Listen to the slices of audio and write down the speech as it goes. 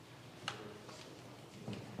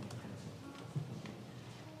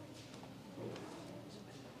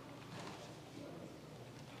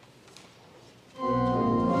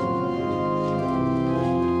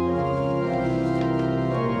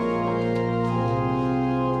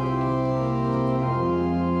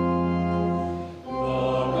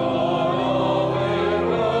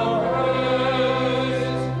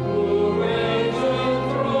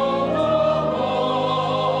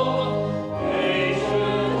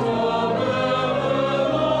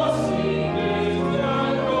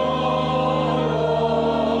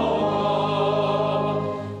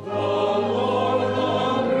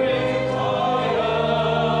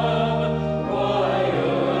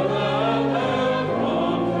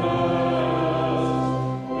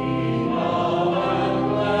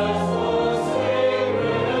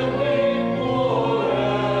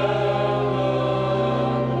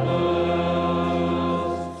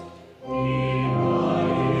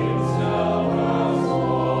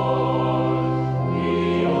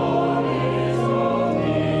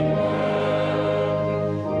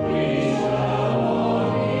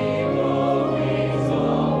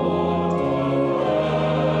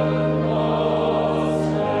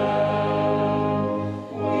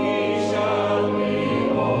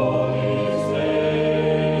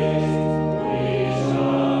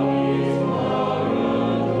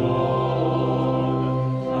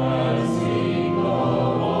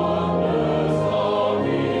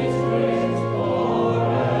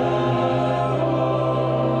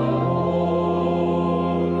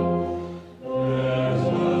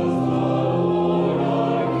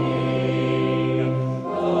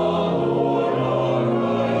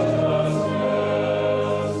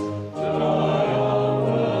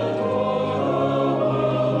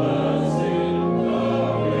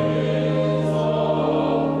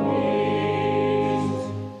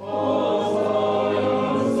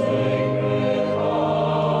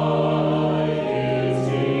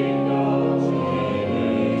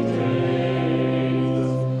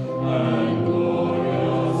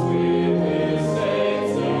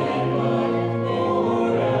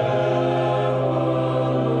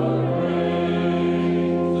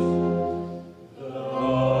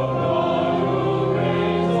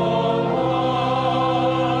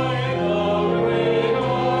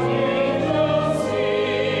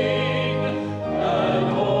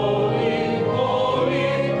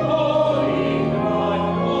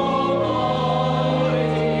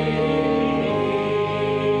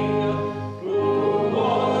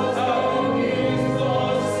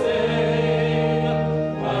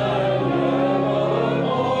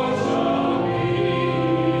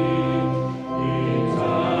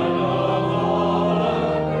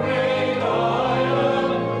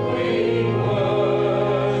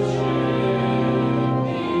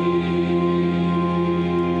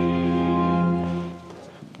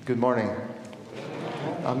Good morning.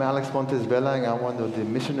 I'm Alex Montes Vela, and I'm one of the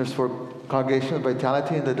missioners for Congregation of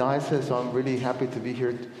Vitality in the diocese, so I'm really happy to be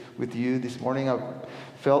here with you this morning. I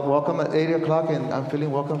felt welcome at 8 o'clock, and I'm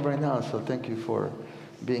feeling welcome right now, so thank you for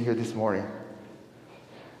being here this morning.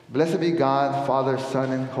 Blessed be God, Father,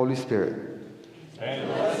 Son, and Holy Spirit. And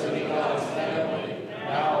blessed be God's family,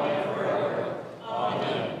 now and forever.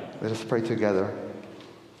 Amen. Let us pray together.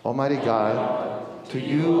 Almighty God, to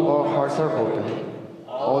you all hearts are open,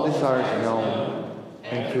 all desires known,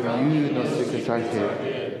 and from you no secrets are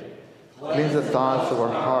hid. Cleanse the thoughts of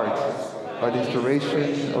our hearts by the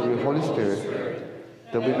inspiration of your Holy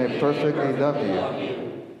Spirit, that we may perfectly love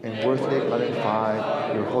you and worthily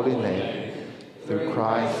glorify your holy name, through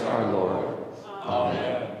Christ our Lord.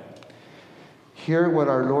 Amen. Hear what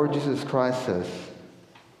our Lord Jesus Christ says.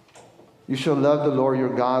 You shall love the Lord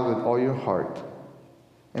your God with all your heart,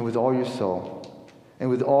 and with all your soul, and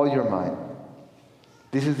with all your mind.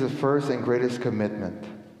 This is the first and greatest commitment.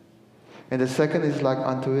 And the second is like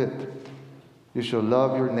unto it. You shall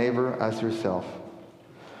love your neighbor as yourself.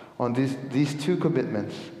 On these two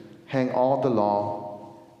commitments hang all the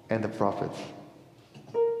law and the prophets.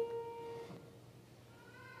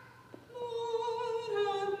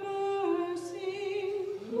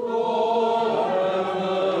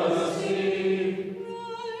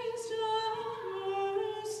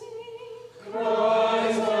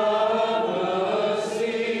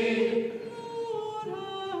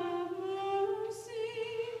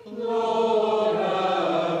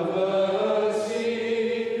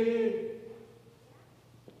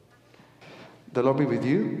 The Lord be with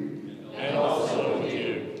you. And also with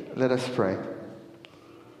you. Let us pray.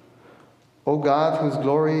 O God, whose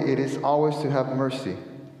glory it is always to have mercy,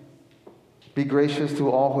 be gracious to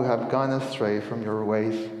all who have gone astray from your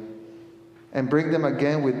ways, and bring them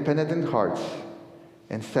again with penitent hearts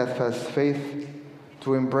and steadfast faith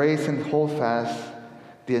to embrace and hold fast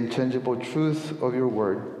the unchangeable truth of your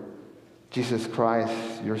word, Jesus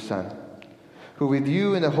Christ, your Son, who with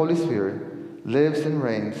you and the Holy Spirit lives and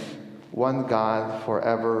reigns, one God,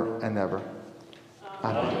 forever and ever.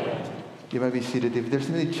 Amen. You may be seated. If there's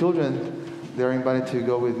any children, they're invited to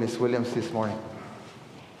go with Miss Williams this morning.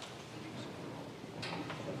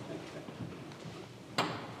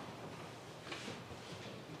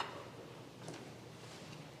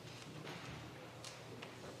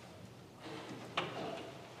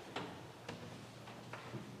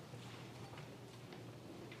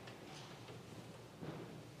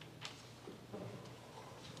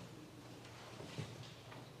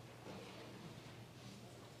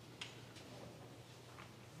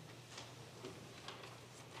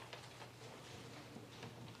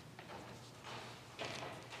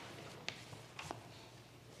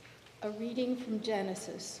 A reading from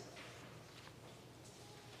Genesis.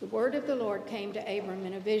 The word of the Lord came to Abram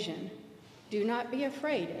in a vision. Do not be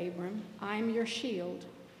afraid, Abram. I am your shield.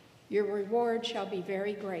 Your reward shall be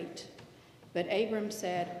very great. But Abram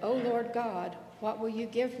said, O Lord God, what will you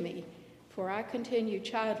give me? For I continue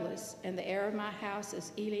childless, and the heir of my house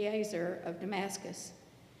is Eliezer of Damascus.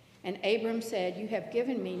 And Abram said, You have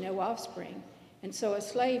given me no offspring, and so a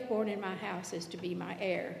slave born in my house is to be my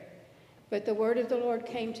heir. But the word of the Lord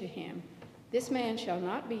came to him, This man shall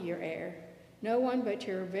not be your heir. No one but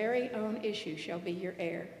your very own issue shall be your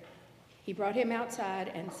heir. He brought him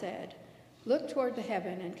outside and said, Look toward the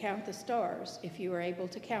heaven and count the stars, if you are able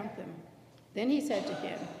to count them. Then he said to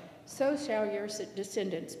him, So shall your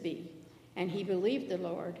descendants be. And he believed the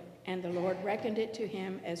Lord, and the Lord reckoned it to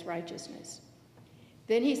him as righteousness.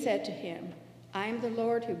 Then he said to him, I am the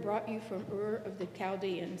Lord who brought you from Ur of the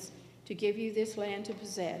Chaldeans to give you this land to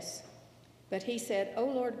possess. But he said, O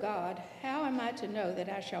Lord God, how am I to know that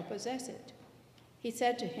I shall possess it? He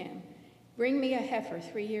said to him, Bring me a heifer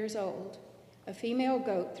 3 years old, a female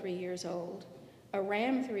goat 3 years old, a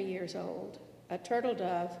ram 3 years old, a turtle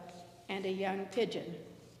dove, and a young pigeon.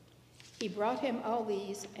 He brought him all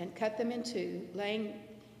these and cut them in two, laying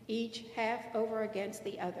each half over against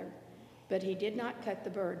the other. But he did not cut the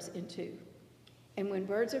birds in two. And when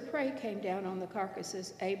birds of prey came down on the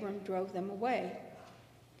carcasses, Abram drove them away.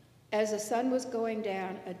 As the sun was going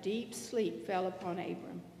down, a deep sleep fell upon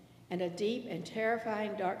Abram, and a deep and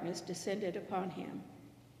terrifying darkness descended upon him.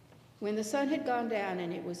 When the sun had gone down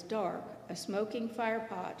and it was dark, a smoking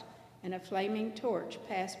firepot and a flaming torch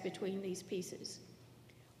passed between these pieces.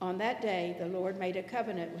 On that day, the Lord made a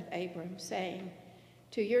covenant with Abram, saying,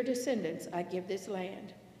 To your descendants I give this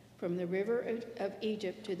land, from the river of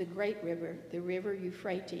Egypt to the great river, the river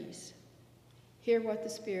Euphrates. Hear what the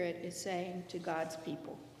Spirit is saying to God's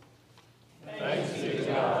people. Thanks be to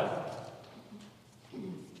God.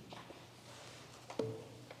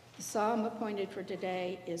 The psalm appointed for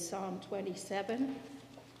today is Psalm 27.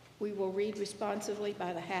 We will read responsively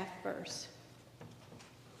by the half verse.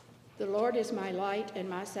 The Lord is my light and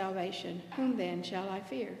my salvation. Whom then shall I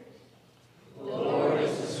fear? The Lord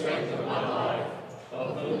is the strength of my life.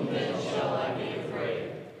 Of whom then shall I be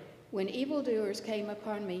afraid? When evildoers came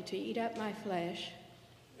upon me to eat up my flesh,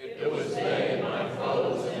 it was they, my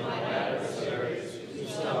foes and my adversaries, who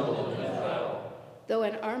stumbled and fell. Though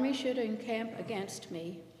an army should encamp against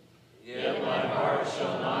me, Yet my heart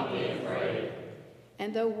shall not be afraid.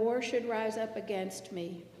 And though war should rise up against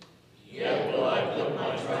me, Yet will I put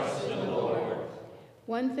my trust in the Lord.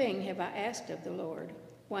 One thing have I asked of the Lord,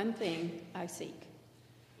 one thing I seek.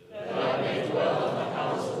 That I may dwell in the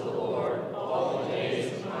house of the Lord all the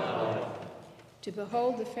days of my life. To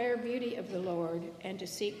behold the fair beauty of the Lord, and to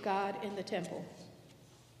seek God in the temple.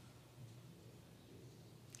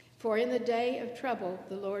 For in the day of trouble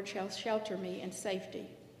the Lord shall shelter me in safety.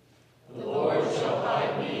 The Lord shall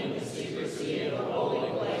hide me in the secrecy of the holy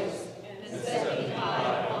place, and set me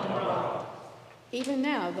high upon the rock. Even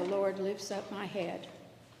now the Lord lifts up my head.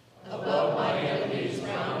 Above my enemies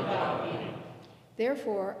round about me.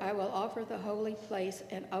 Therefore I will offer the holy place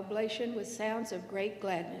an oblation with sounds of great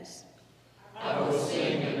gladness. I will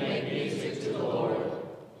sing and make music to the Lord.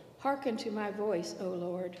 Hearken to my voice, O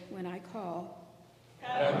Lord, when I call.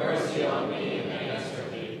 Have mercy on me and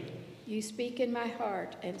answer me. You speak in my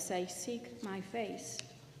heart and say, seek my face.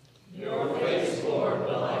 Your face, Lord,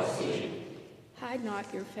 will I seek. Hide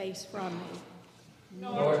not your face from me.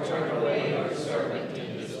 Nor turn away your servant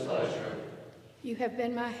in displeasure. You have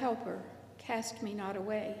been my helper. Cast me not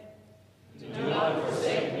away. Do not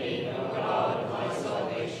forsake me, O God of my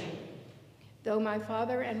salvation. Though my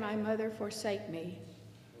father and my mother forsake me,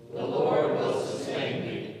 the Lord will sustain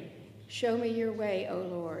me. Show me your way, O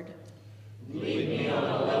Lord. Lead me on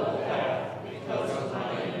a level path because of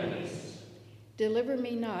my enemies. Deliver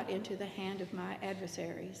me not into the hand of my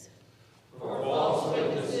adversaries. For false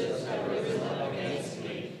witnesses have risen up against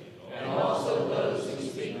me, and also those who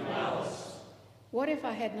speak malice. What if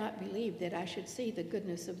I had not believed that I should see the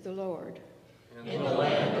goodness of the Lord? In the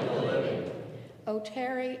land of the living. O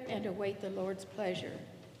tarry and await the Lord's pleasure.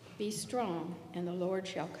 Be strong, and the Lord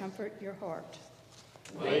shall comfort your heart.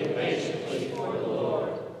 Wait patiently for the Lord.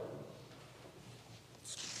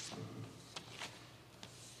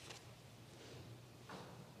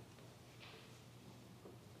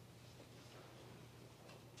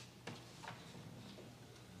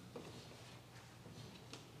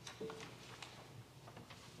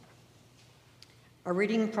 A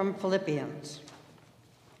reading from Philippians.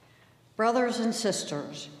 Brothers and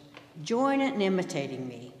sisters, join in imitating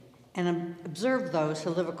me and observe those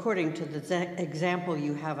who live according to the example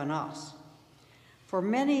you have in us. For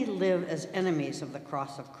many live as enemies of the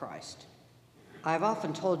cross of Christ. I've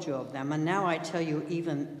often told you of them, and now I tell you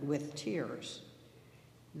even with tears.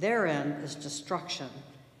 Their end is destruction.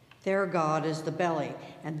 Their God is the belly,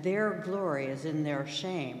 and their glory is in their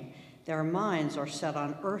shame. Their minds are set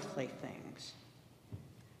on earthly things.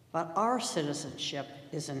 But our citizenship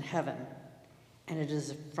is in heaven, and it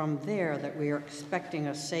is from there that we are expecting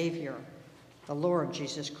a Savior, the Lord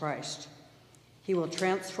Jesus Christ. He will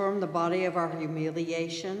transform the body of our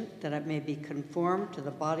humiliation that it may be conformed to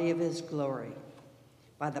the body of his glory,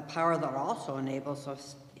 by the power that also enables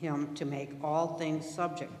him to make all things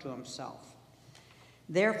subject to himself.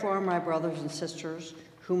 Therefore, my brothers and sisters,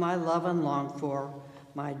 whom I love and long for,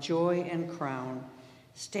 my joy and crown,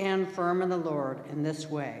 stand firm in the Lord in this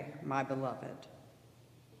way, my beloved.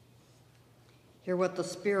 Hear what the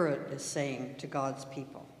Spirit is saying to God's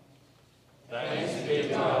people. Thanks be to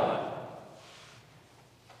God.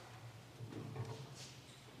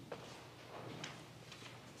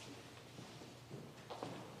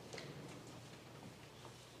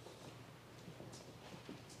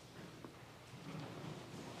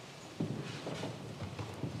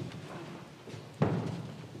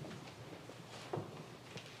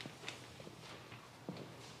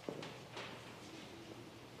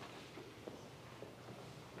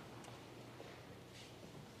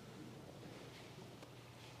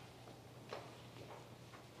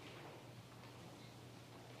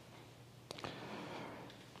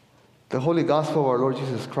 The Holy Gospel of our Lord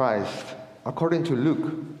Jesus Christ, according to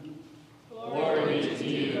Luke. Glory to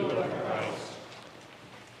you, Lord Christ.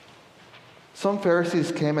 Some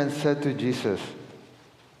Pharisees came and said to Jesus,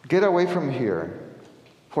 "Get away from here,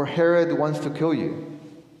 for Herod wants to kill you."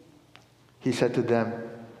 He said to them,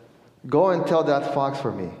 "Go and tell that fox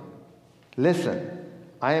for me. Listen,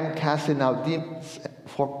 I am casting out demons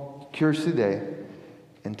for cures today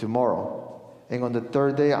and tomorrow, and on the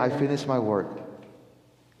third day I finish my work.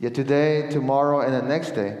 Yet today, tomorrow, and the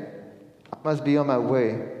next day, must be on my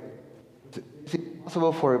way. It's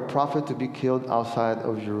impossible for a prophet to be killed outside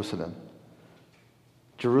of Jerusalem.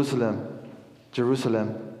 Jerusalem,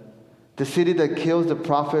 Jerusalem, the city that kills the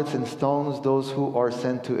prophets and stones those who are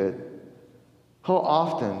sent to it. How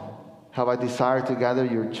often have I desired to gather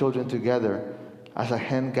your children together as a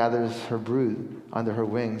hen gathers her brood under her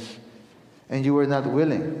wings, and you were not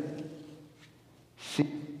willing. See,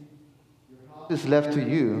 your house is left to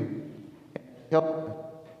you, and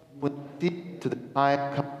help when to the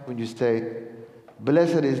time comes when you say,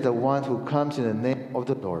 Blessed is the one who comes in the name of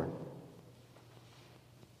the Lord.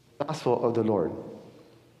 Gospel of the Lord.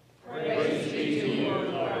 Praise be to you,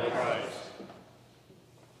 Lord Christ.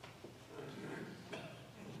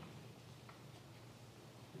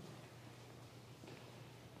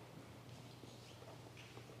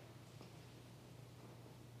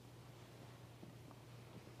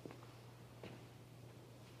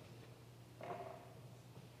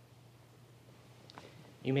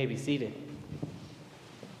 You may be seated.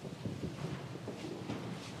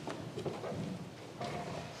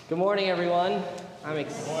 Good morning, everyone.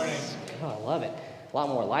 Good morning. Oh, I love it. A lot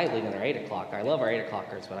more lively than our 8 o'clock. I love our 8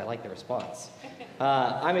 o'clockers, but I like the response.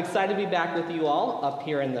 I'm excited to be back with you all up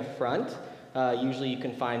here in the front. Usually you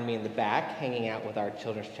can find me in the back hanging out with our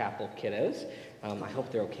Children's Chapel kiddos. I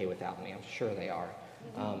hope they're okay without me. I'm sure they are.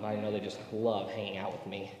 I know they just love hanging out with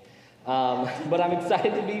me. But I'm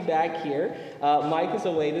excited to be back here. Mike is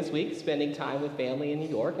away this week, spending time with family in New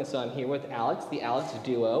York, and so I'm here with Alex, the Alex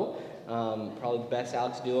duo. Probably the best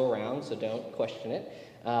Alex duo around, so don't question it.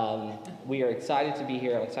 We are excited to be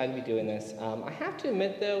here. I'm excited to be doing this. I have to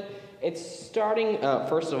admit, though, it's starting...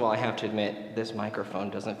 first of all, I have to admit, this microphone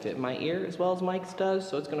doesn't fit my ear as well as Mike's does,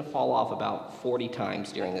 so it's going to fall off about 40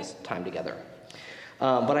 times during this time together.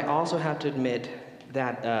 But I also have to admit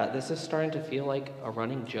that this is starting to feel like a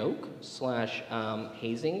running joke /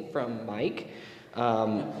 hazing from Mike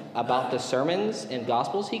about the sermons and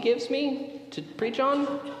gospels he gives me to preach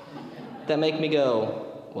on that make me go,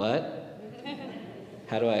 what?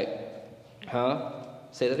 How do I,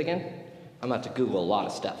 Say that again? I'm about to Google a lot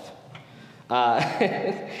of stuff.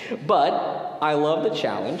 But I love the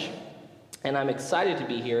challenge, and I'm excited to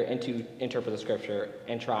be here and to interpret the scripture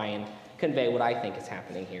and try and convey what I think is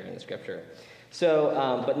happening here in the scripture.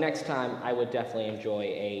 So, but next time I would definitely enjoy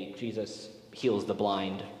a Jesus heals the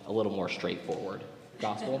blind, a little more straightforward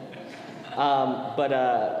gospel.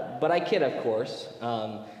 But I kid, of course.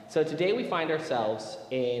 So today we find ourselves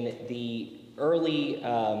in the early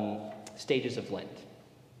stages of Lent.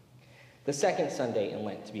 The second Sunday in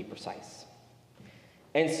Lent, to be precise.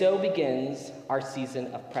 And so begins our season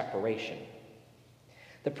of preparation.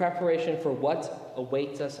 The preparation for what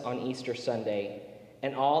awaits us on Easter Sunday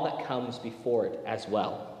and all that comes before it as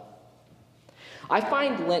well. I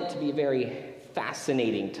find Lent to be a very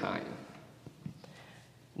fascinating time.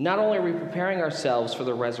 Not only are we preparing ourselves for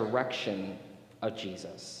the resurrection of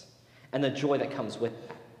Jesus and the joy that comes with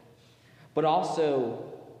that, but also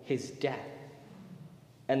his death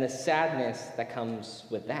and the sadness that comes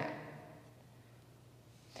with that.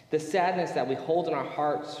 The sadness that we hold in our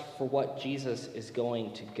hearts for what Jesus is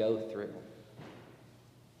going to go through.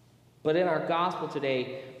 But in our gospel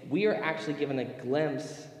today, we are actually given a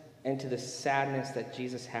glimpse into the sadness that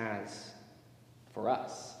Jesus has for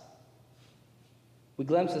us. We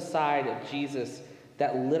glimpse a side of Jesus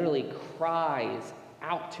that literally cries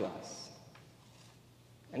out to us.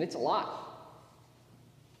 And it's a lot.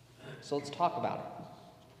 So let's talk about it.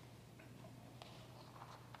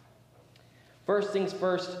 First things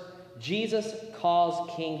first, Jesus calls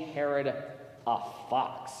King Herod a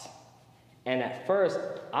fox. And at first,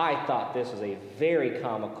 I thought this was a very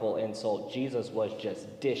comical insult Jesus was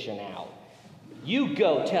just dishing out. You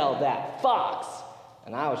go tell that fox.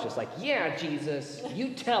 And I was just like, yeah, Jesus,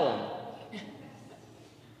 you tell him.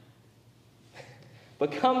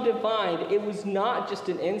 But come to find, it was not just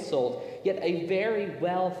an insult, yet a very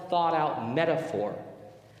well thought out metaphor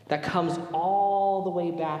that comes all the way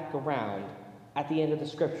back around at the end of the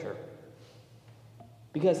scripture.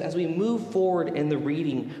 Because as we move forward in the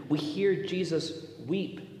reading, we hear Jesus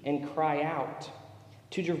weep and cry out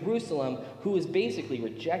to Jerusalem, who has basically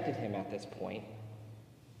rejected him at this point,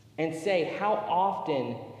 and say, how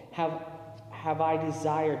often have I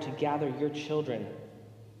desired to gather your children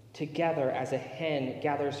together as a hen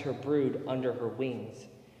gathers her brood under her wings,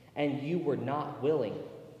 and you were not willing.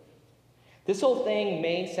 This whole thing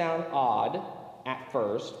may sound odd at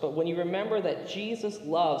first, but when you remember that Jesus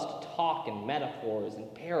loves to talk in metaphors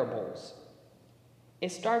and parables,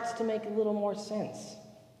 it starts to make a little more sense.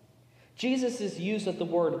 Jesus' use of the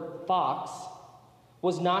word fox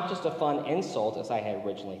was not just a fun insult, as I had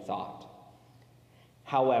originally thought.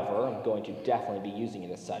 However, I'm going to definitely be using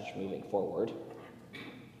it as such moving forward.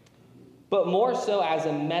 But more so as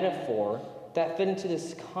a metaphor that fit into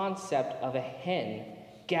this concept of a hen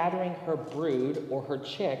gathering her brood or her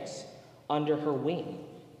chicks under her wing.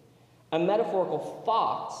 A metaphorical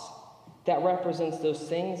fox that represents those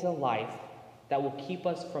things in life that will keep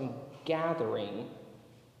us from gathering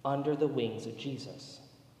under the wings of Jesus.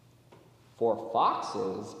 For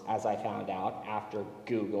foxes, as I found out after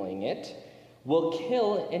Googling it, will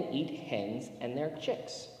kill and eat hens and their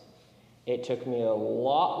chicks. It took me a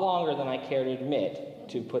lot longer than I care to admit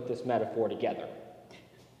to put this metaphor together.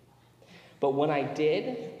 But when I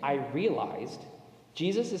did, I realized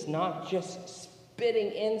Jesus is not just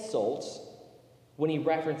spitting insults when he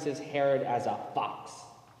references Herod as a fox,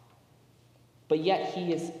 but yet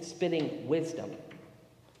he is spitting wisdom.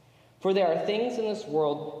 For there are things in this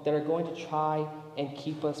world that are going to try and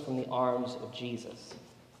keep us from the arms of Jesus.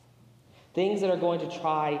 Things that are going to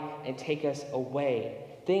try and take us away.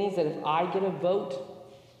 Things that if I get a vote,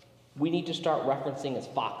 we need to start referencing as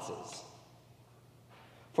foxes.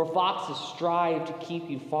 For foxes strive to keep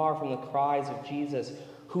you far from the cries of Jesus,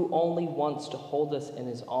 who only wants to hold us in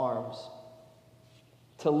his arms,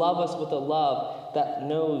 to love us with a love that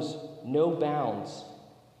knows no bounds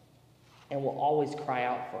and will always cry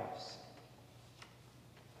out for us.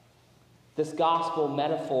 This gospel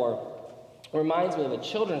metaphor reminds me of a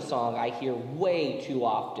children's song I hear way too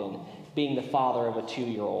often, being the father of a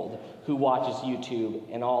 2-year-old who watches YouTube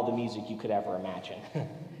and all the music you could ever imagine.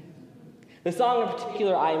 The song in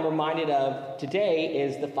particular I am reminded of today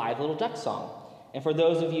is the Five Little Ducks song. And for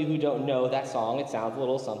those of you who don't know that song, it sounds a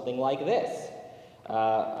little something like this.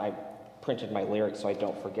 I printed my lyrics so I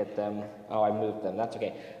don't forget them. Oh, I moved them. That's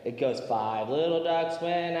okay. It goes, 5 little ducks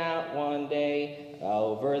went out one day,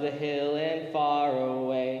 over the hill and far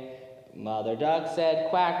away. Mother duck said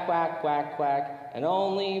quack, quack, quack, quack, and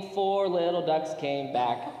only 4 little ducks came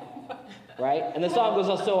back. Right? And the song goes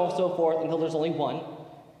on so on and so forth until there's only one.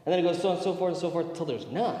 And then it goes so on and so forth until there's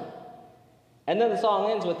none. And then the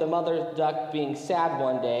song ends with the mother duck being sad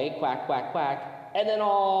one day, quack, quack, quack, and then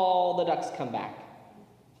all the ducks come back.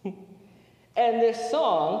 And this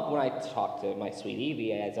song, when I talk to my sweet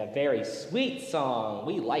Evie, it's a very sweet song.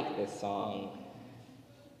 We like this song.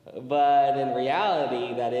 But in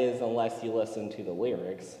reality, that is, unless you listen to the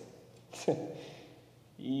lyrics.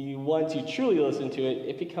 Once you truly listen to it,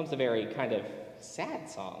 it becomes a very kind of sad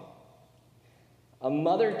song. A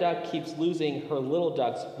mother duck keeps losing her little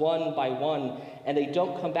ducks one by one, and they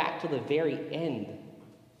don't come back till the very end.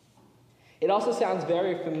 It also sounds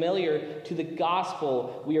very familiar to the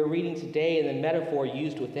gospel we are reading today and the metaphor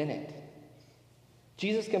used within it.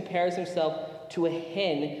 Jesus compares himself to a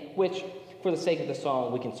hen, which, for the sake of the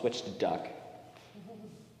song, we can switch to duck.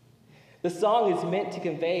 The song is meant to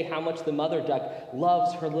convey how much the mother duck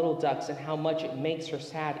loves her little ducks and how much it makes her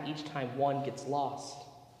sad each time one gets lost.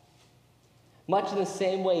 Much in the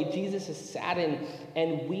same way, Jesus is saddened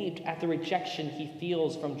and wept at the rejection he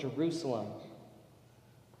feels from Jerusalem.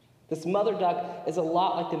 This mother duck is a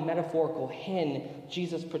lot like the metaphorical hen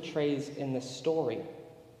Jesus portrays in this story.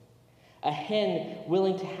 A hen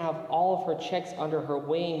willing to have all of her chicks under her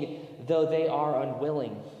wing, though they are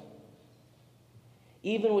unwilling.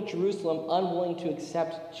 Even with Jerusalem unwilling to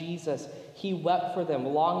accept Jesus, he wept for them,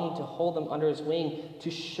 longing to hold them under his wing, to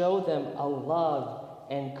show them a love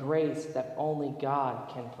and grace that only God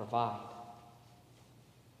can provide.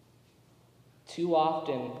 Too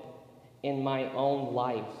often in my own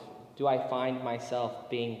life do I find myself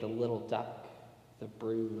being the little duck, the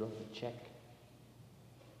brood or the chick,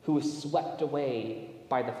 who is swept away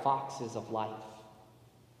by the foxes of life.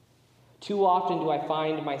 Too often do I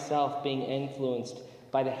find myself being influenced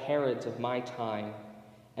by the Herods of my time,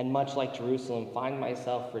 and much like Jerusalem, find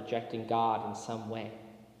myself rejecting God in some way.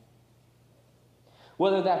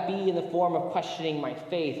 Whether that be in the form of questioning my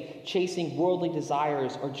faith, chasing worldly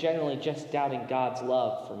desires, or generally just doubting God's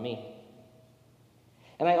love for me.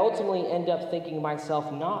 And I ultimately end up thinking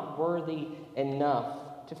myself not worthy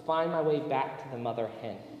enough to find my way back to the mother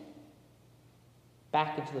hen,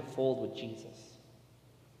 back into the fold with Jesus,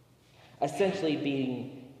 essentially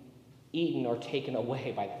being eaten or taken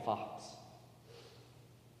away by the fox.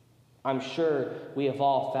 I'm sure we have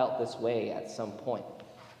all felt this way at some point.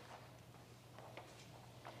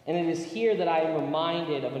 And it is here that I am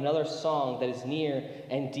reminded of another song that is near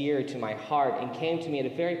and dear to my heart and came to me at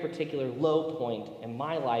a very particular low point in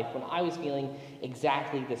my life when I was feeling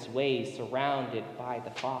exactly this way, surrounded by the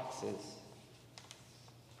foxes.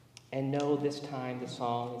 And no, this time the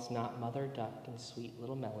song is not Mother Duck and sweet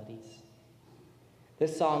little melodies.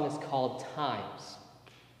 This song is called Times.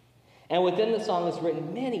 And within the song is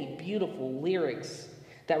written many beautiful lyrics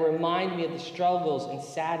that remind me of the struggles and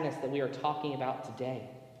sadness that we are talking about today.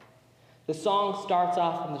 The song starts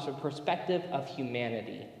off from the perspective of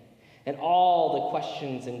humanity and all the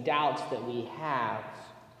questions and doubts that we have.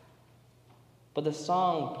 But the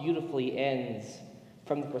song beautifully ends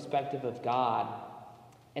from the perspective of God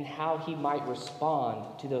and how he might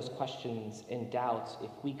respond to those questions and doubts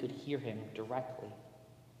if we could hear him directly.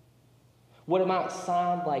 What it might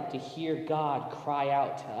sound like to hear God cry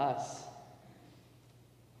out to us.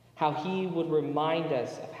 How he would remind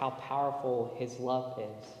us of how powerful his love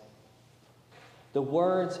is. The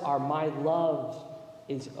words are, "My love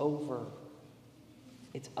is over."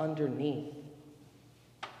 It's underneath.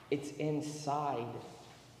 It's inside.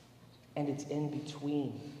 And it's in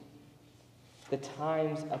between. The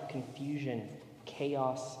times of confusion,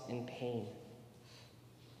 chaos, and pain.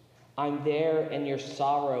 I'm there in your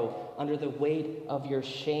sorrow, under the weight of your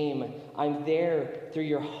shame. I'm there through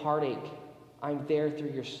your heartache. I'm there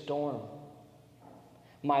through your storm.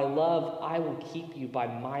 My love, I will keep you by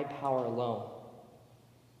my power alone.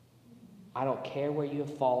 I don't care where you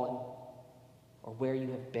have fallen or where you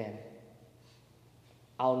have been.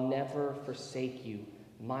 I'll never forsake you.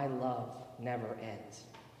 My love never ends.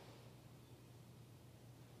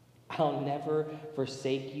 I'll never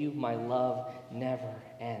forsake you. My love never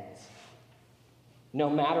ends. No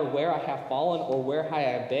matter where I have fallen or where I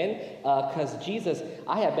have been, because Jesus,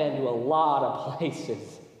 I have been to a lot of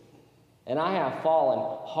places. And I have fallen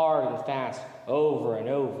hard and fast over and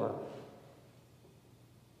over.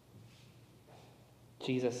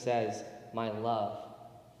 Jesus says, my love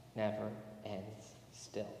never ends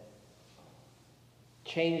still.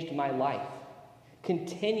 Changed my life,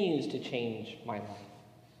 continues to change my life,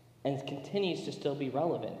 and continues to still be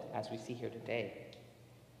relevant as we see here today.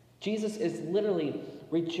 Jesus is literally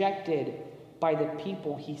rejected by the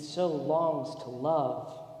people he so longs to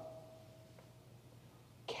love,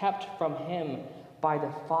 kept from him by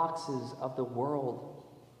the foxes of the world.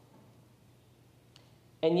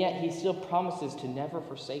 And yet he still promises to never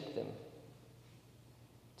forsake them,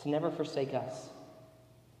 to never forsake us.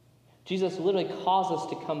 Jesus literally calls us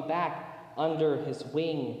to come back under his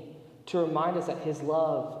wing, to remind us that his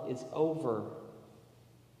love is over,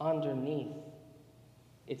 underneath.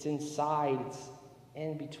 It's inside, it's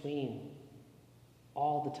in between,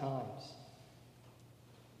 all the times.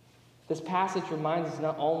 This passage reminds us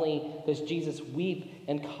not only does Jesus weep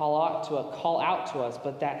and call out to us,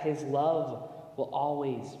 but that his love will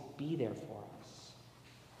always be there for us.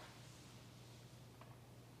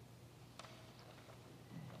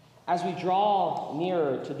 As we draw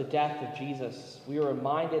nearer to the death of Jesus, we are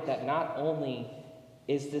reminded that not only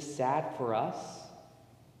is this sad for us,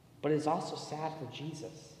 but it's also sad for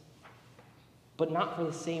Jesus. But not for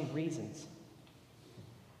the same reasons.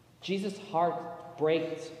 Jesus' heart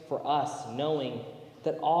breaks for us, knowing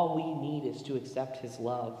that all we need is to accept his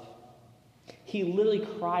love. He literally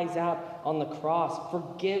cries out on the cross,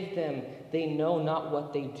 "Forgive them, they know not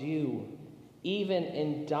what they do." Even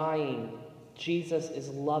in dying, Jesus is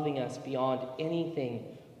loving us beyond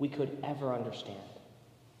anything we could ever understand.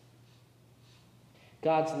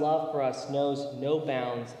 God's love for us knows no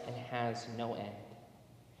bounds and has no end.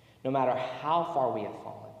 No matter how far we have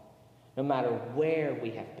fallen, no matter where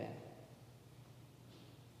we have been,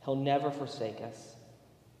 he'll never forsake us.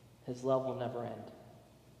 His love will never end.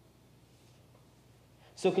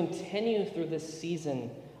 So continue through this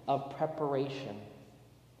season of preparation,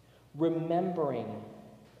 remembering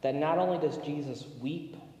that not only does Jesus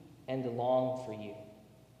weep and long for you,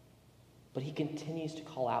 but he continues to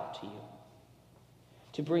call out to you,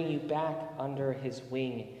 to bring you back under his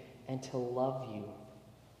wing and to love you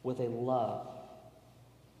with a love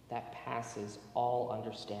that passes all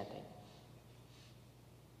understanding.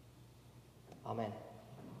 Amen.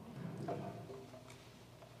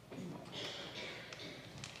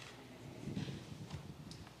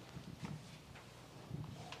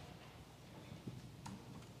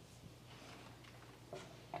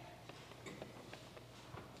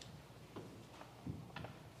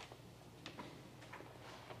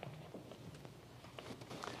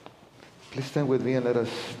 Please stand with me and let us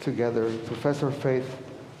together profess our faith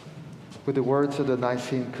with the words of the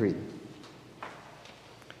Nicene Creed.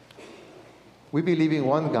 We believe in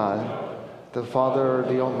one God, the Father,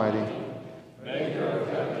 the Almighty, Maker of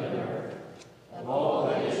heaven and earth, of all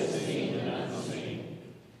that is seen and unseen.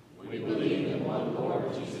 We believe in one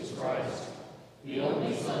Lord Jesus Christ, the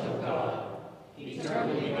only Son of God,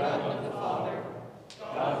 eternally begotten of the Father,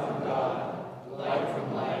 God from God, light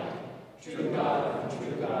from light, true God from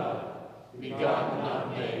true God, begotten,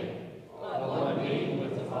 not made, one being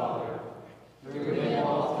with the Father. Through him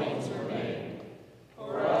all things were made.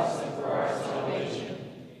 For us and for our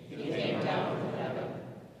salvation,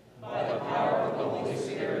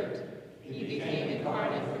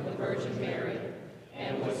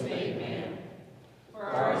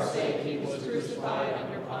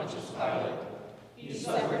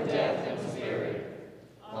 death and was buried.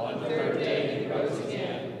 On the third day he rose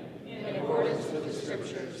again, in accordance with the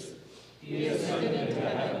Scriptures. He ascended into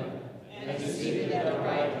heaven and is seated at the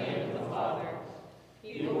right hand of the Father.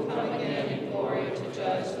 He will come again in glory to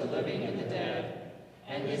judge the living and the dead,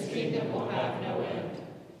 and his kingdom will have no end.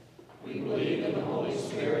 We believe in the Holy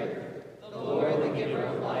Spirit, the Lord, the giver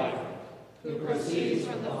of life, who proceeds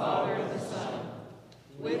from the Father and the Son.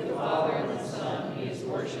 With the Father and the Son he is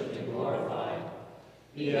worshipped and glorified.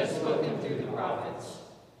 He has spoken through the prophets.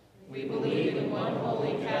 We believe in one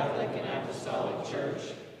holy Catholic and Apostolic Church.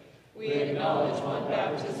 We acknowledge one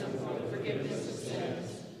baptism for the forgiveness of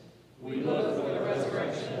sins. We look for the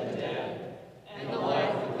resurrection of the dead and the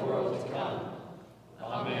life of the world to come.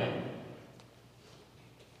 Amen.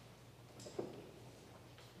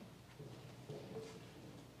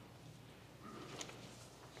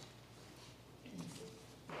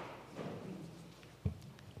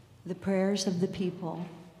 The prayers of the people.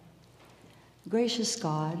 Gracious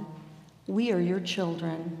God, we are your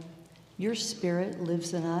children. Your Spirit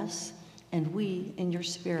lives in us, and we in your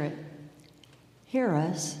Spirit. Hear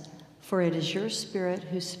us, for it is your Spirit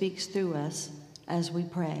who speaks through us as we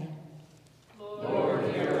pray.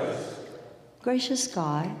 Lord, hear us. Gracious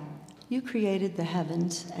God, you created the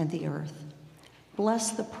heavens and the earth.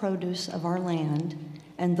 Bless the produce of our land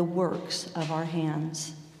and the works of our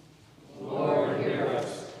hands. Lord, hear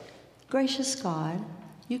us. Gracious God,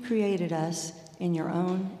 you created us in your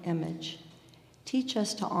own image. Teach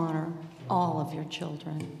us to honor all of your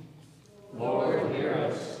children. Lord, hear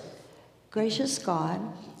us. Gracious God,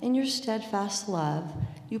 in your steadfast love,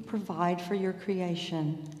 you provide for your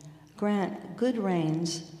creation. Grant good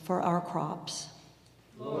rains for our crops.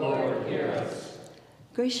 Lord, hear us.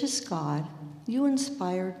 Gracious God, you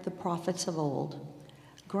inspired the prophets of old.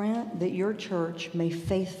 Grant that your church may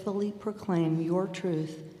faithfully proclaim your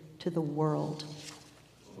truth to the world.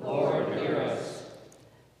 Lord, hear us.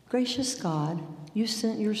 Gracious God, you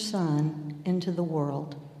sent your Son into the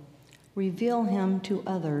world. Reveal him to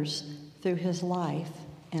others through his life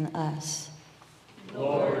in us.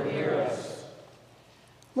 Lord, hear us.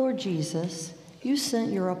 Lord Jesus, you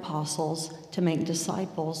sent your apostles to make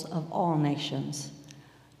disciples of all nations.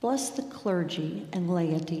 Bless the clergy and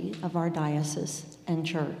laity of our diocese and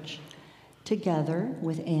church, together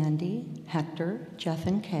with Andy, Hector, Jeff,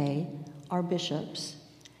 and Kay, our bishops.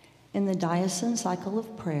 In the Diocesan Cycle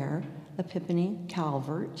of Prayer, Epiphany,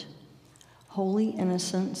 Calvert, Holy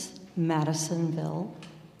Innocents, Madisonville,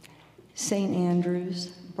 St. Andrews,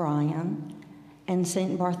 Bryan, and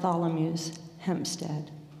St. Bartholomew's,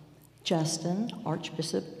 Hempstead. Justin,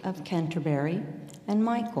 Archbishop of Canterbury, and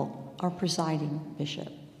Michael, our presiding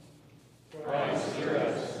bishop. Christ, hear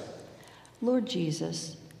us. Lord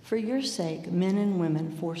Jesus, for your sake, men and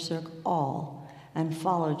women forsook all and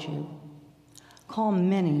followed you. Call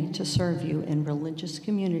many to serve you in religious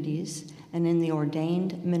communities and in the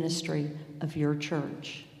ordained ministry of your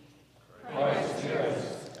church. Christ, hear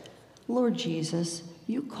us. Lord Jesus,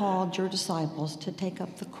 you called your disciples to take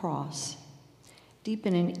up the cross.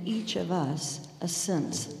 Deepen in each of us a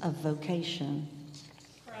sense of vocation.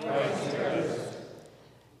 Christ, hear us.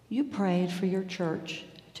 You prayed for your church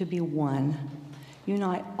to be one.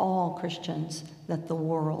 Unite all Christians that the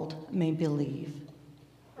world may believe.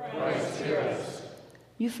 Christ, hear us.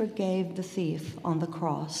 You forgave the thief on the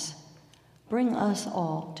cross. Bring us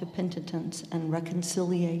all to penitence and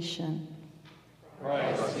reconciliation.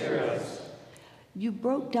 Christ, hear us. You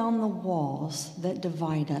broke down the walls that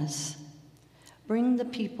divide us. Bring the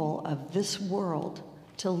people of this world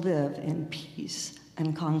to live in peace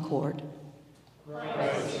and concord.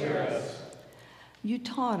 Christ, hear us. You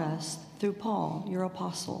taught us through Paul, your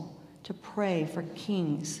apostle, to pray for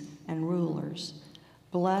kings and rulers.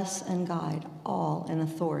 Bless and guide all in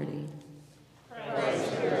authority.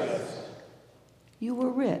 Christ, hear us. You were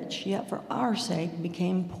rich, yet for our sake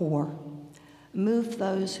became poor. Move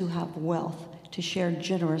those who have wealth to share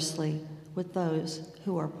generously with those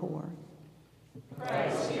who are poor.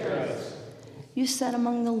 Christ, hear us. You sat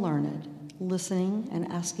among the learned, listening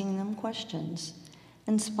and asking them questions.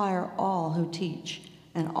 Inspire all who teach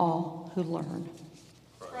and all who learn.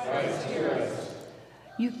 Christ, hear us.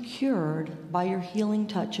 You cured by your healing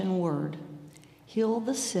touch and word. Heal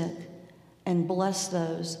the sick and bless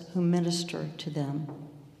those who minister to them.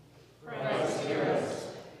 Christ, hear us.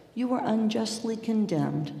 You were unjustly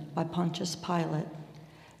condemned by Pontius Pilate.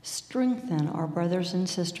 Strengthen our brothers and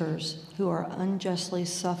sisters who are unjustly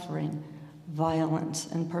suffering violence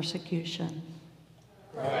and persecution.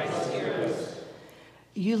 Christ, hear us.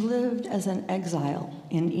 You lived as an exile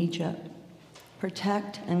in Egypt.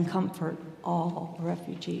 Protect and comfort all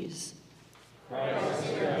refugees. Christ,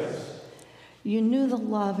 hear us. You knew the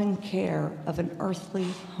love and care of an earthly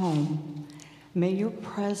home. May your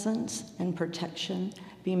presence and protection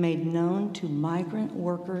be made known to migrant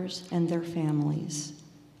workers and their families.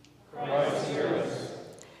 Christ, hear us.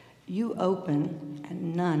 You open,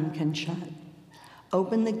 and none can shut.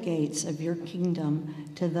 Open the gates of your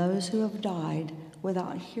kingdom to those who have died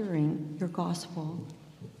without hearing your gospel.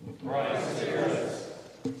 Christ, hear us.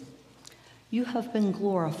 You have been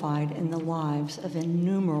glorified in the lives of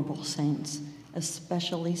innumerable saints,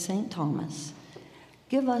 especially St. Thomas.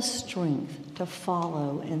 Give us strength to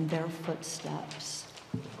follow in their footsteps.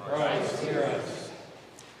 Christ, hear us.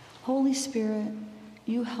 Holy Spirit,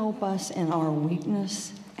 you help us in our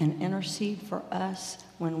weakness and intercede for us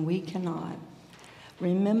when we cannot.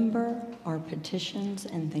 Remember our petitions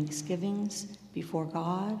and thanksgivings before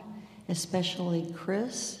God, especially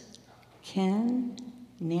Chris, Ken,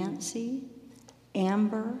 Nancy,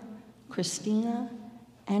 Amber, Christina,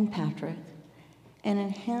 and Patrick, and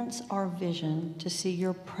enhance our vision to see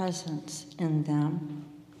your presence in them.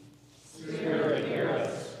 Spirit, hear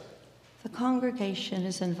us. The congregation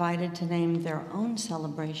is invited to name their own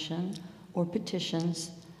celebration or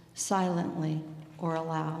petitions silently or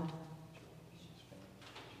aloud.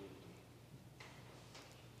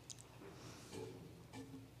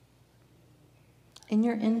 In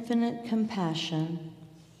your infinite compassion,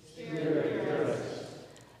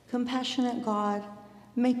 compassionate God,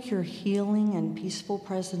 make your healing and peaceful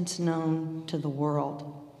presence known to the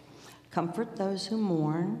world. Comfort those who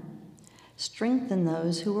mourn, strengthen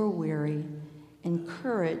those who are weary,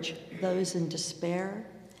 encourage those in despair,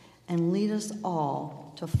 and lead us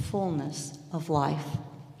all to fullness of life.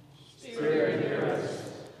 Spirit, hear us.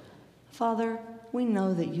 Father, we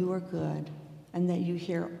know that you are good and that you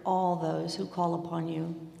hear all those who call upon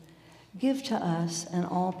you. Give to us and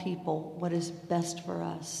all people what is best for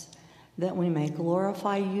us, that we may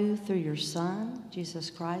glorify you through your Son, Jesus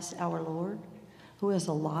Christ, our Lord, who is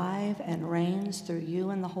alive and reigns through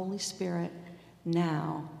you and the Holy Spirit,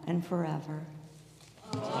 now and forever.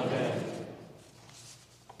 Amen.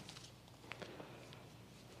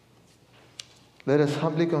 Let us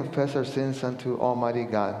humbly confess our sins unto Almighty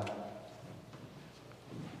God.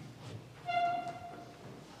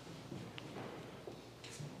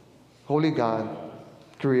 Holy God,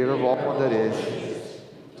 creator of all that is,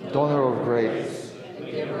 donor of grace, And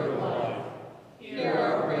giver of life, hear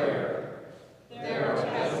our prayer. There are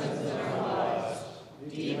chasms in our lives,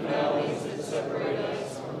 deep valleys that separate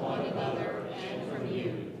us from one another and from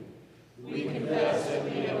you. We confess that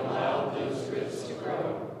we have allowed those rifts to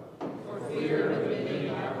grow, for fear of admitting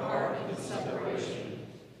our part in the separation,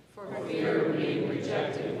 for fear of being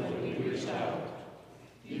rejected when we reach out.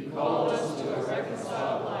 You call us to a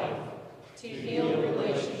reconciled life, to heal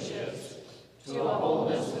relationships, to a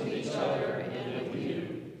wholeness with each other and with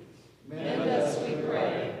you. Mend us, we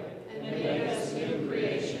pray, and make us new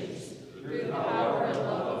creations through the power and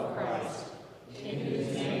love of Christ, in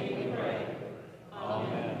whose name we pray.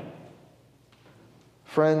 Amen.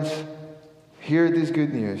 Friends, hear this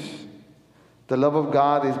good news. The love of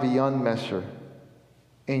God is beyond measure,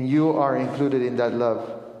 and you are included in that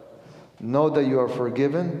love. Know that you are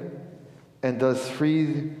forgiven and thus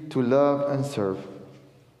free to love and serve.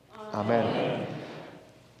 Amen.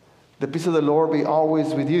 The peace of the Lord be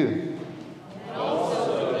always with you. And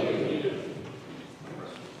also with you.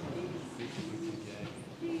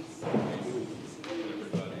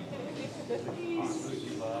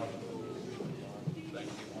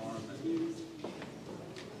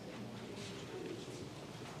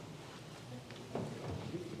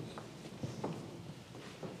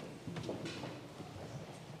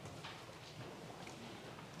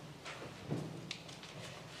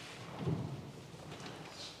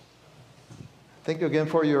 Thank you again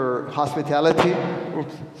for your hospitality.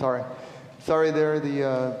 Oops, sorry. Sorry there,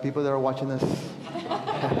 the people that are watching us.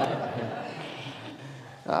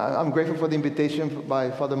 I'm grateful for the invitation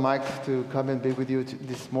by Father Mike to come and be with you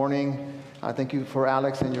this morning. Thank you for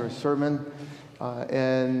Alex and your sermon.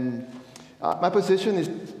 My position is,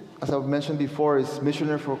 as I've mentioned before, is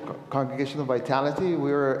missionary for Congregational Vitality.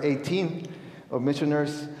 We're a team of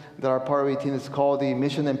missionaries that are part of a team that's called the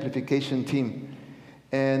Mission Amplification Team.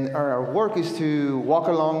 And our work is to walk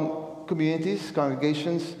along communities,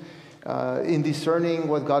 congregations, in discerning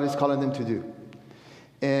what God is calling them to do.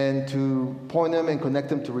 And to point them and connect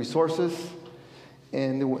them to resources.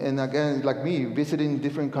 And again, like me, visiting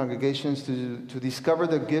different congregations to discover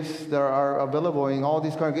the gifts that are available in all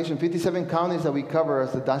these congregations, 57 counties that we cover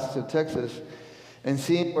as the Diocese of Texas. And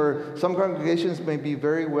seeing where some congregations may be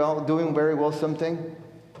doing very well something,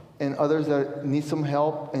 and others that need some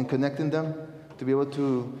help in connecting them, to be able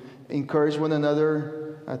to encourage one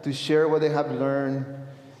another, to share what they have learned,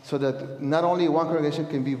 so that not only one congregation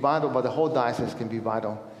can be vital, but the whole diocese can be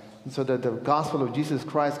vital, and so that the gospel of Jesus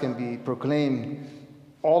Christ can be proclaimed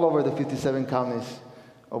all over the 57 counties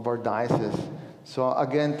of our diocese. So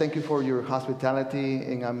again, thank you for your hospitality,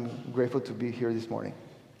 and I'm grateful to be here this morning.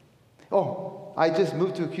 Oh, I just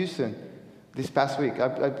moved to Houston this past week.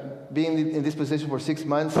 I've been in this position for 6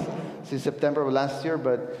 months, since September of last year,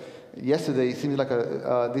 but yesterday it seemed like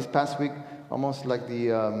this past week, almost like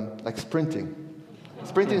like sprinting.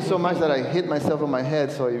 Sprinting so much that I hit myself on my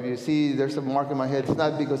head. So if you see there's a mark on my head, it's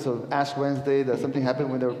not because of Ash Wednesday that something happened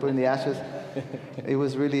when they were putting the ashes. It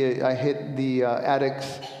was really, I hit the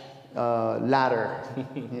attic's ladder.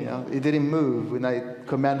 It didn't move when I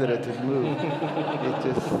commanded it to move.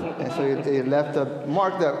 And so it left a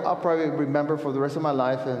mark that I'll probably remember for the rest of my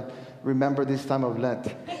life and remember this time of Lent.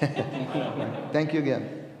 Thank you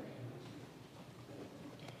again.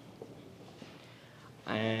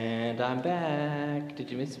 And I'm back. Did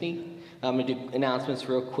you miss me? I'm going to do announcements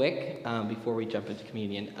real quick before we jump into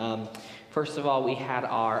communion. First of all, we had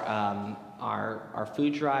our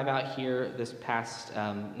food drive out here this past,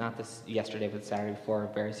 not this yesterday, but Saturday before,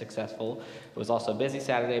 very successful. It was also a busy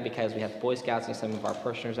Saturday because we had the Boy Scouts and some of our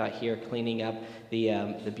parishioners out here cleaning up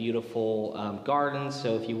the beautiful gardens.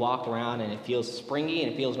 So if you walk around and it feels springy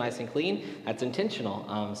and it feels nice and clean, that's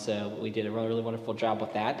intentional. So we did a really, really wonderful job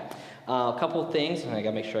with that. A couple of things, and I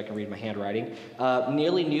gotta make sure I can read my handwriting.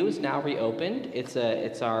 Nearly New is now reopened.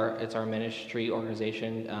 It's our ministry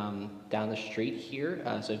organization down the street here.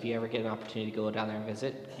 So if you ever get an opportunity to go down there and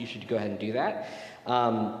visit, you should go ahead and do that.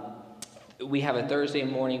 We have a Thursday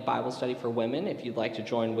morning Bible study for women if you'd like to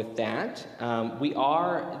join with that.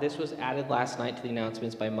 This was added last night to the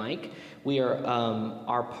announcements by Mike. We are,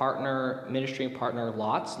 our partner, ministry and partner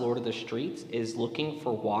Lots, Lord of the Streets, is looking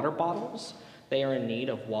for water bottles. They are in need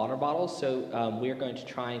of water bottles, so we are going to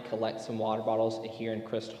try and collect some water bottles here in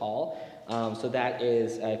Christ Hall. So that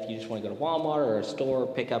is, if you just want to go to Walmart or a store,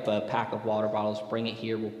 pick up a pack of water bottles, bring it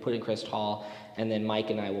here, we'll put it in Christ Hall, and then Mike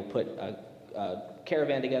and I will put a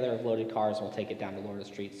caravan together of loaded cars, and we'll take it down to Lord of the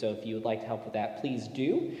Street. So if you would like to help with that, please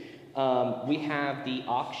do. We have the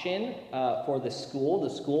auction for the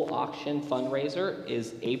school auction fundraiser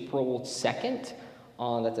is April 2nd.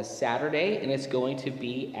 That's a Saturday, and it's going to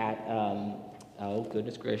be at, oh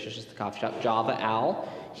goodness gracious, just the coffee shop, Java Owl,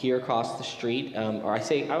 here across the street. I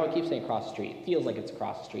keep saying across the street. It feels like it's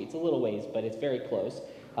across the street. It's a little ways, but it's very close.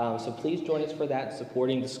 So please join us for that,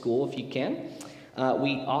 supporting the school if you can.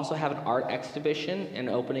 We also have an art exhibition, and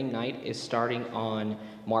opening night is starting on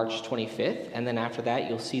March 25th, and then after that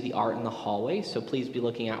you'll see the art in the hallway, so please be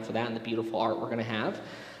looking out for that and the beautiful art we're going to have.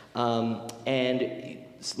 And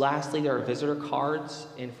lastly, there are visitor cards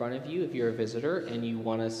in front of you. If you're a visitor and you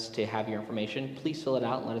want us to have your information, please fill it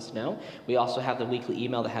out and let us know. We also have the weekly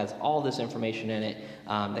email that has all this information in it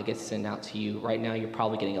that gets sent out to you. Right now, you're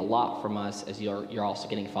probably getting a lot from us, as you're also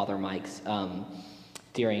getting Father Mike's.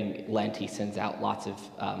 During Lent, he sends out lots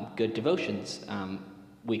of good devotions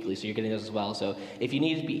weekly, so you're getting those as well. So if you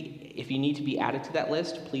need to be added to that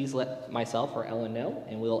list, please let myself or Ellen know,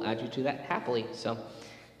 and we'll add you to that happily. So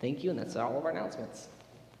thank you, and that's all of our announcements.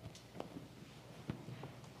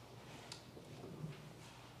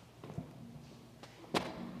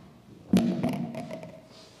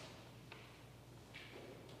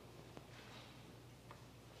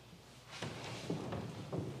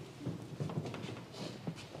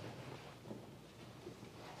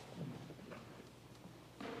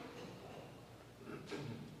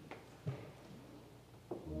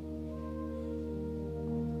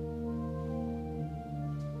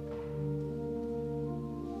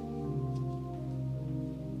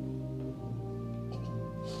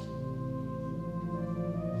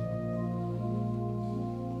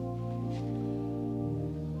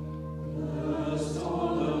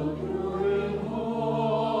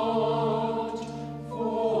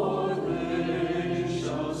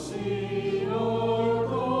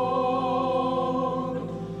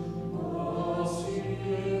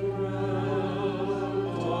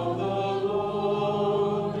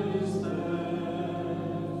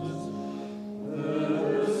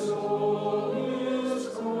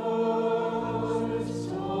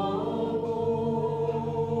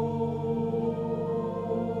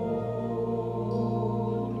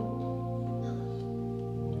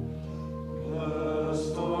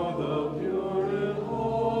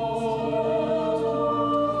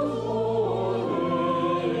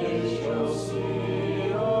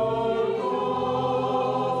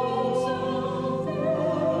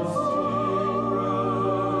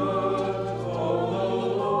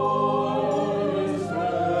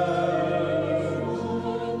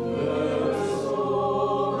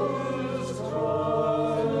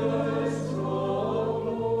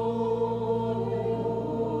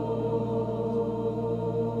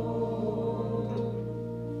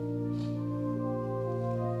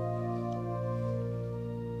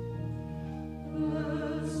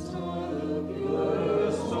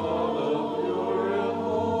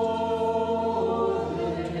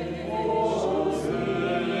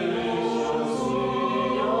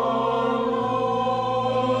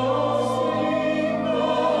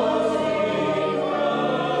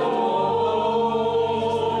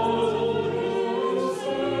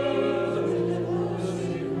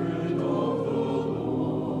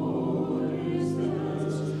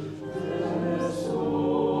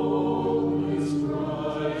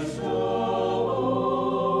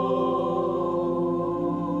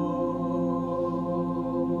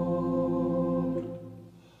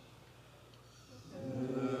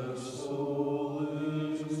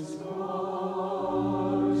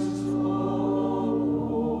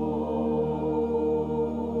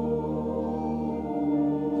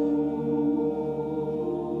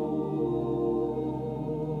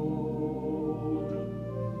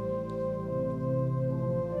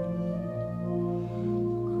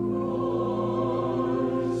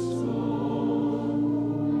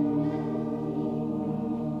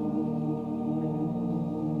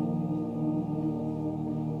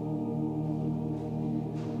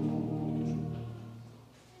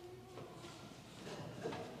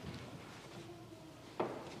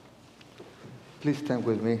 Please stand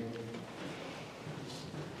with me.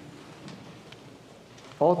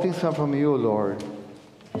 All things come from you, Lord.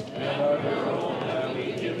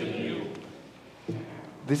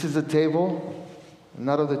 This is a table,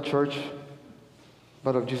 not of the church,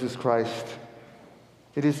 but of Jesus Christ.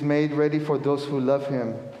 It is made ready for those who love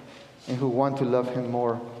him and who want to love him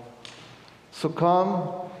more. So come,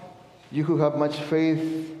 you who have much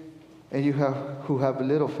faith and you who have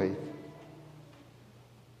little faith.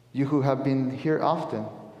 You who have been here often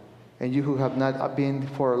and you who have not been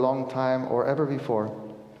for a long time or ever before.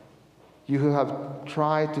 You who have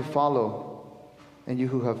tried to follow and you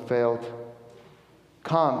who have failed.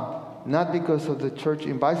 Come, not because of the church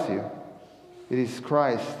invites you. It is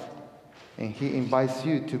Christ, and he invites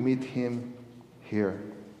you to meet him here.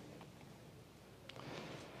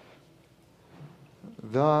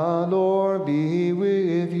 The Lord be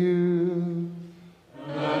with you.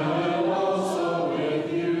 And also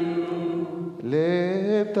with you.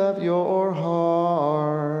 Lift up your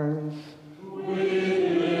hearts. We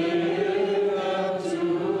lift up to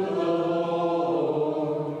the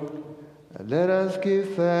Lord. Let us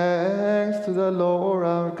give thanks to the Lord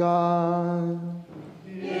our God.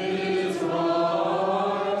 It is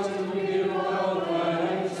right to give all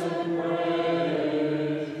thanks and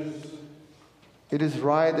praise. It is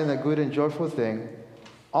right and a good and joyful thing,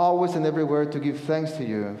 always and everywhere to give thanks to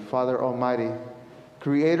you, Father Almighty,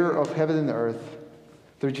 Creator of heaven and earth,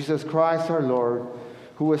 through Jesus Christ our Lord,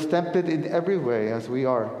 who was tempted in every way as we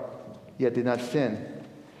are, yet did not sin.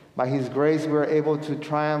 By his grace we are able to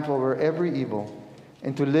triumph over every evil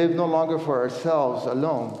and to live no longer for ourselves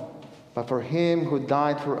alone, but for him who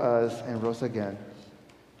died for us and rose again.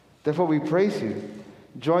 Therefore we praise you,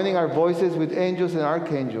 joining our voices with angels and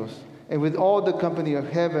archangels, and with all the company of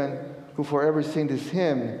heaven who forever sing this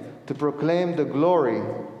hymn to proclaim the glory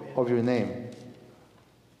of your name.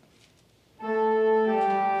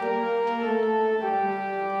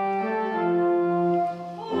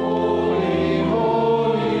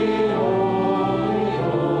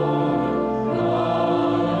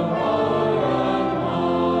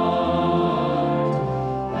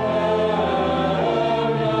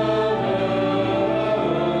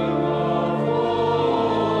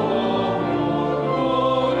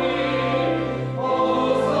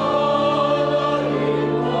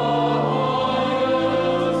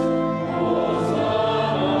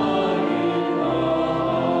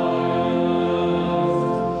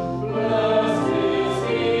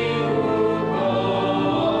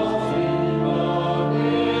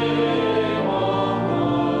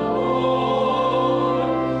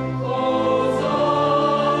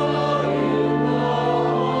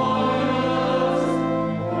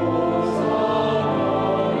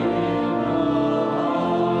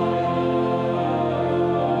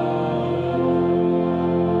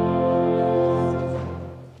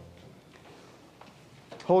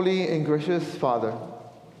 Holy and gracious Father,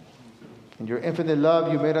 in your infinite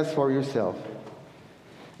love you made us for yourself.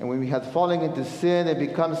 And when we had fallen into sin and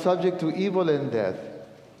become subject to evil and death,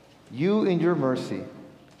 you in your mercy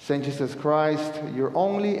sent Jesus Christ, your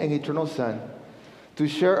only and eternal Son, to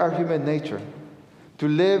share our human nature, to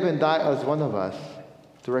live and die as one of us,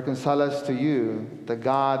 to reconcile us to you, the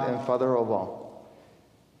God and Father of all.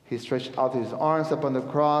 He stretched out his arms upon the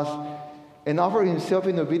cross and offered himself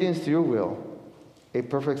in obedience to your will, a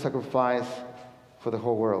perfect sacrifice for the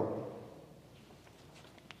whole world.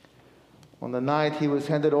 On the night he was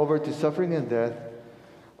handed over to suffering and death,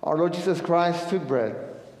 our Lord Jesus Christ took bread.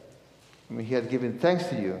 And when he had given thanks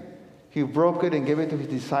to you, he broke it and gave it to his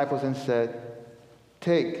disciples and said,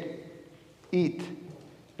 "Take, eat.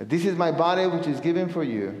 This is my body which is given for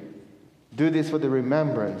you. Do this for the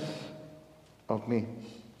remembrance of me."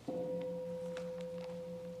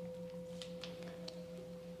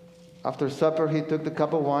 After supper, he took the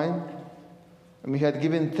cup of wine, and when he had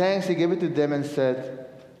given thanks, he gave it to them and said,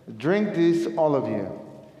 "Drink this, all of you.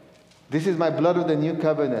 This is my blood of the new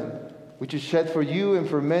covenant, which is shed for you and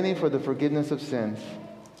for many for the forgiveness of sins.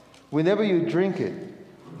 Whenever you drink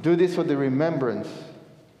it, do this for the remembrance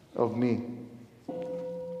of me."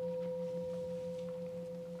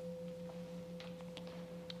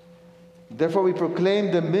 Therefore, we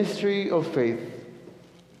proclaim the mystery of faith.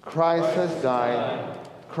 Christ has died.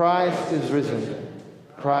 Christ is risen.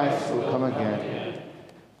 Christ will come again.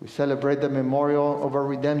 We celebrate the memorial of our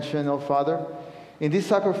redemption, O Father, in this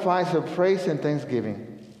sacrifice of praise and thanksgiving.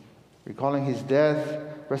 Recalling his death,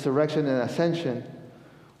 resurrection, and ascension,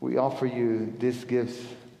 we offer you these gifts.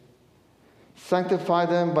 Sanctify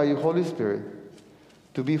them by your Holy Spirit,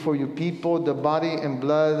 to be for your people the body and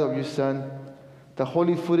blood of your Son, the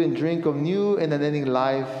holy food and drink of new and unending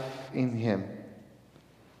life in him.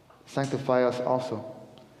 sanctify us also,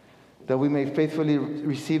 that we may faithfully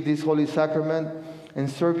receive this holy sacrament and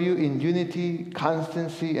serve you in unity,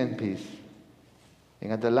 constancy, and peace.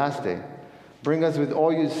 And at the last day, bring us with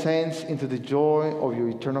all your saints into the joy of your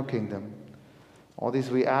eternal kingdom. All this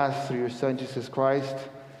we ask through your Son, Jesus Christ,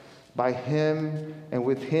 by him and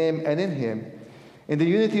with him and in him, in the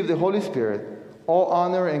unity of the Holy Spirit. All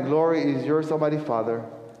honor and glory is yours, Almighty Father,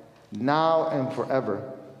 now and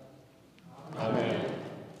forever. Amen.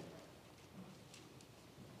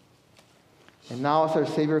 And now, as our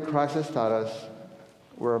Savior Christ has taught us,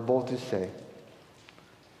 we're bold to say,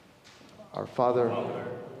 Our Father,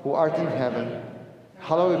 who art in heaven,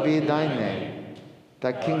 hallowed be thy name.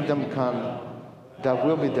 Thy kingdom come, thy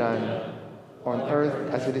will be done, on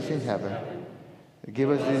earth as it is in heaven.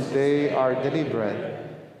 Give us this day our daily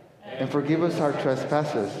bread, and forgive us our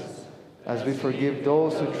trespasses, as we forgive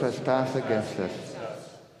those who trespass against us.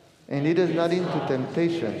 And lead us not into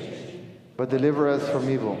temptation, but deliver us from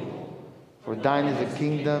evil. For thine is the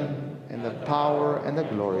kingdom, and the power, and the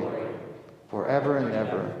glory, forever and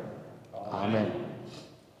ever. Amen.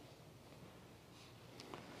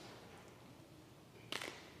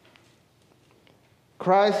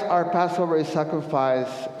 Christ, our Passover, is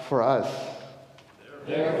sacrificed for us.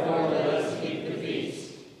 Therefore, let us keep the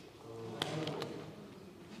feast.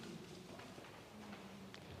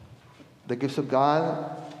 The gifts of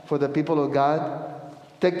God for the people of God.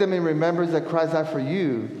 Take them in remembrance that Christ died for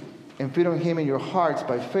you, and feed on him in your hearts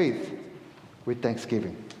by faith with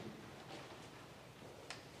thanksgiving.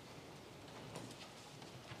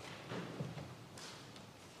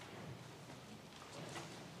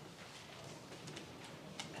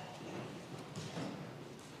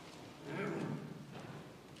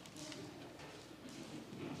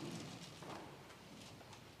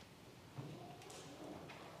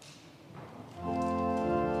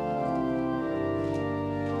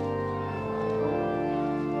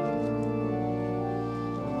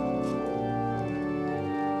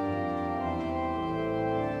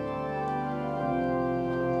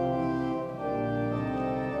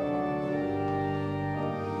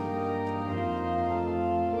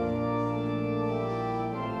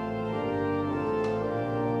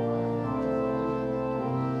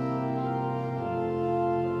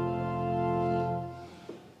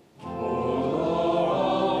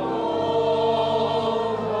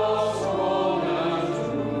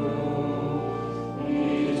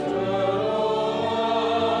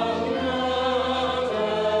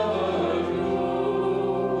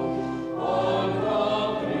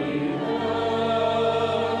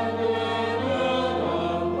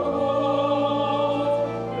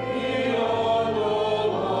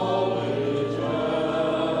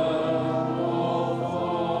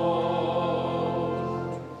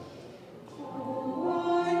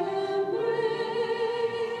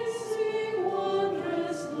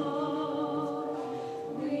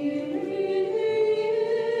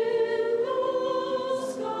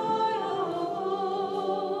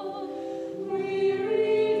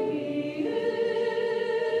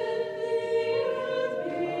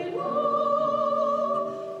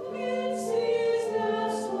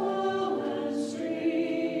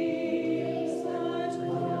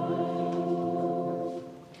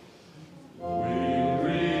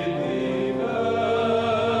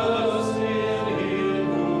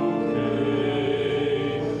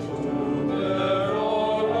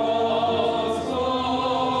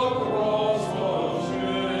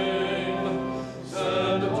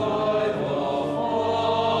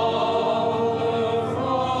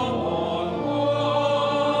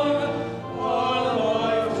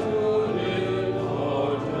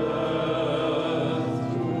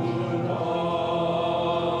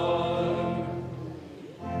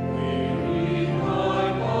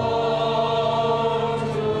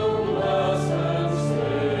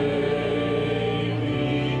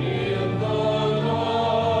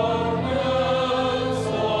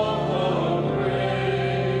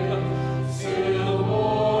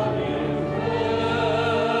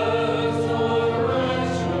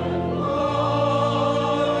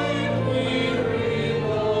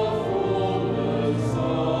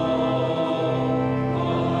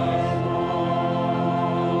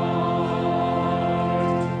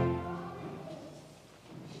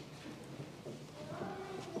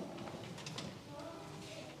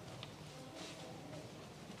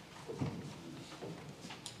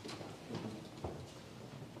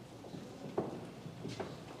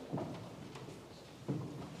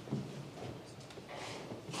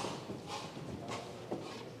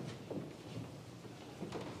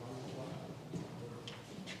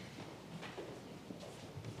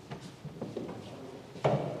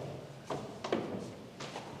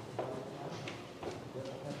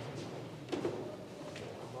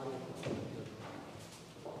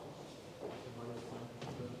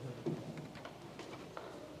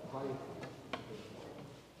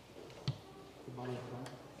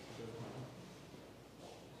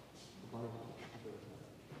 The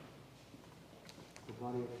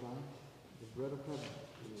body of Christ, the bread of heaven.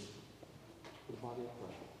 The body of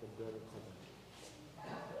Christ, the bread of heaven.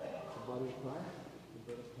 The body of Christ, the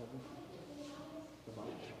bread of heaven. The body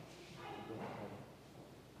of Christ, the bread of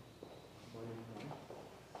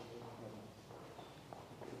heaven.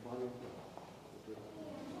 The body of Christ, the bread of heaven.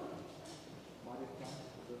 The body of Christ,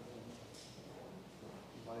 the bread of heaven. The body of Christ, the bread of heaven. The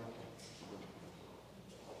body of Christ, the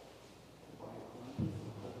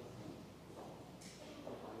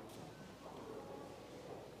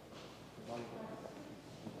bread of heaven. The body of Christ,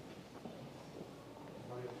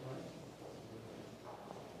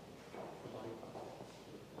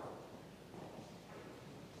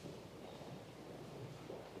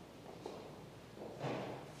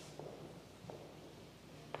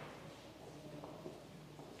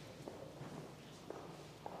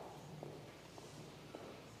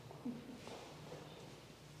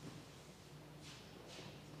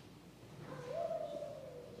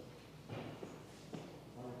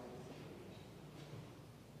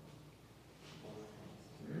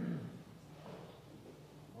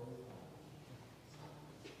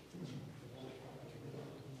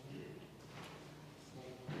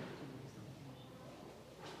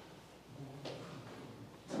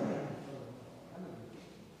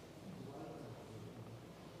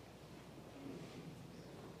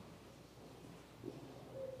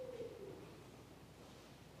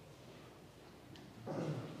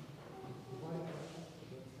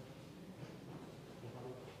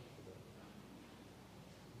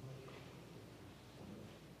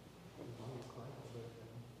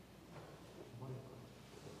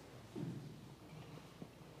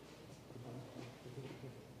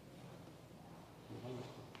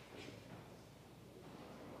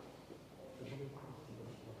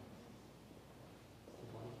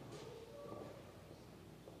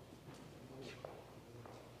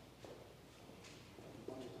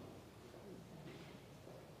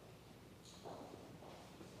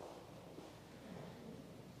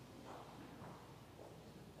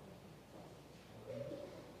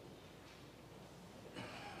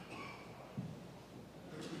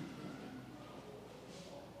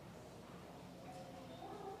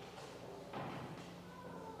 bread of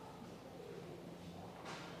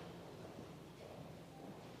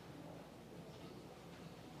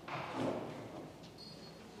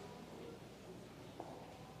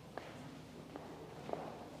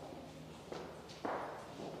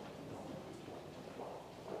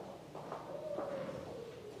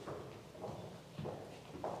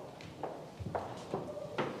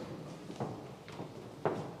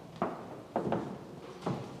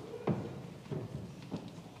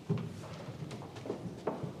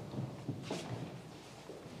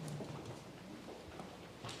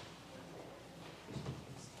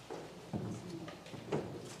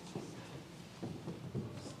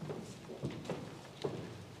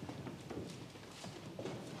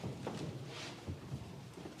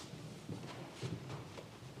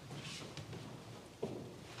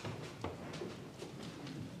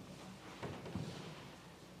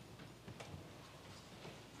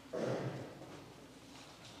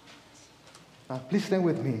Please stand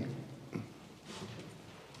with me.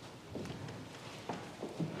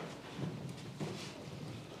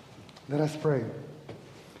 Let us pray.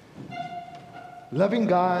 Loving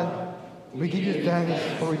God, we give you thanks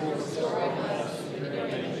for restoring us in your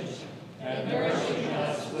image and nourishing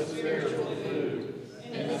us with spiritual food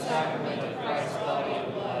in the sacrament of Christ's body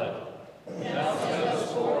and blood. Now send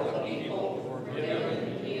us forth a people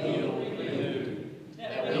forgiven, healed, renewed,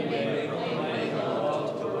 that we may proclaim the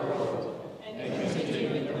love to the world and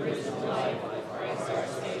continue in the risen life of Christ our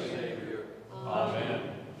Savior. Amen.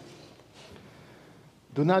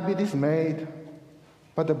 Do not be dismayed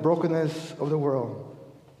by the brokenness of the world.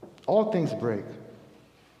 All things break,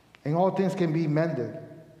 and all things can be mended,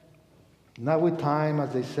 not with time,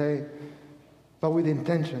 as they say, but with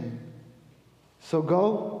intention. So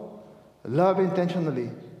go, love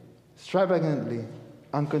intentionally, extravagantly,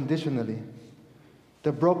 unconditionally.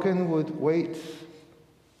 The broken world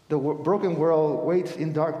waits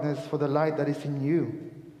in darkness for the light that is in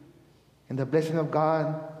you. And the blessing of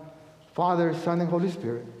God, Father, Son, and Holy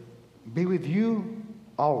Spirit, be with you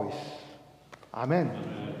always. Amen.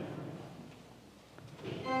 Amen.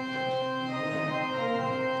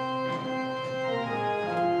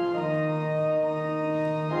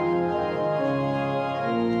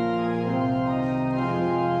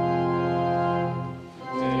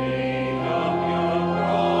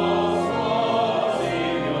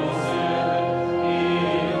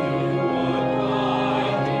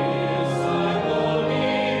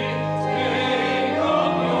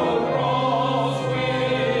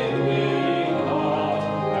 With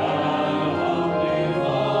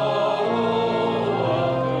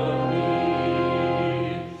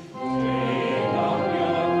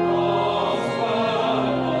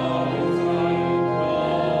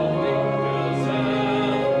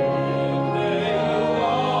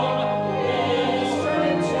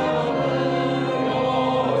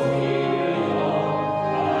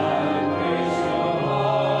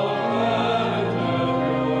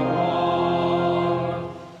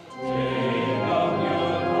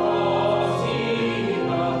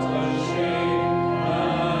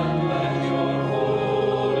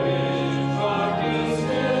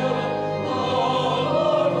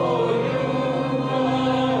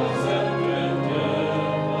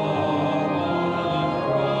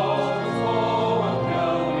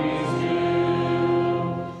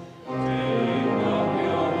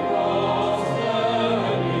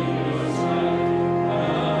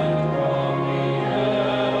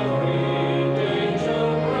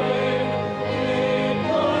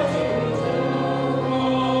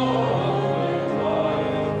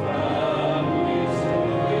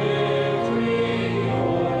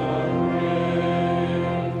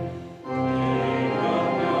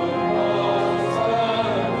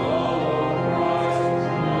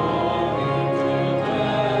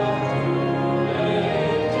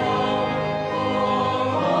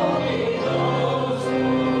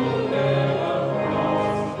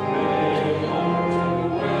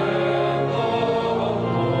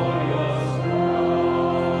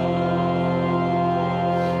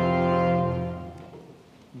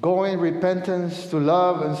repentance to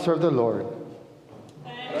love and serve the Lord.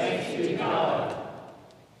 Thanks be to God.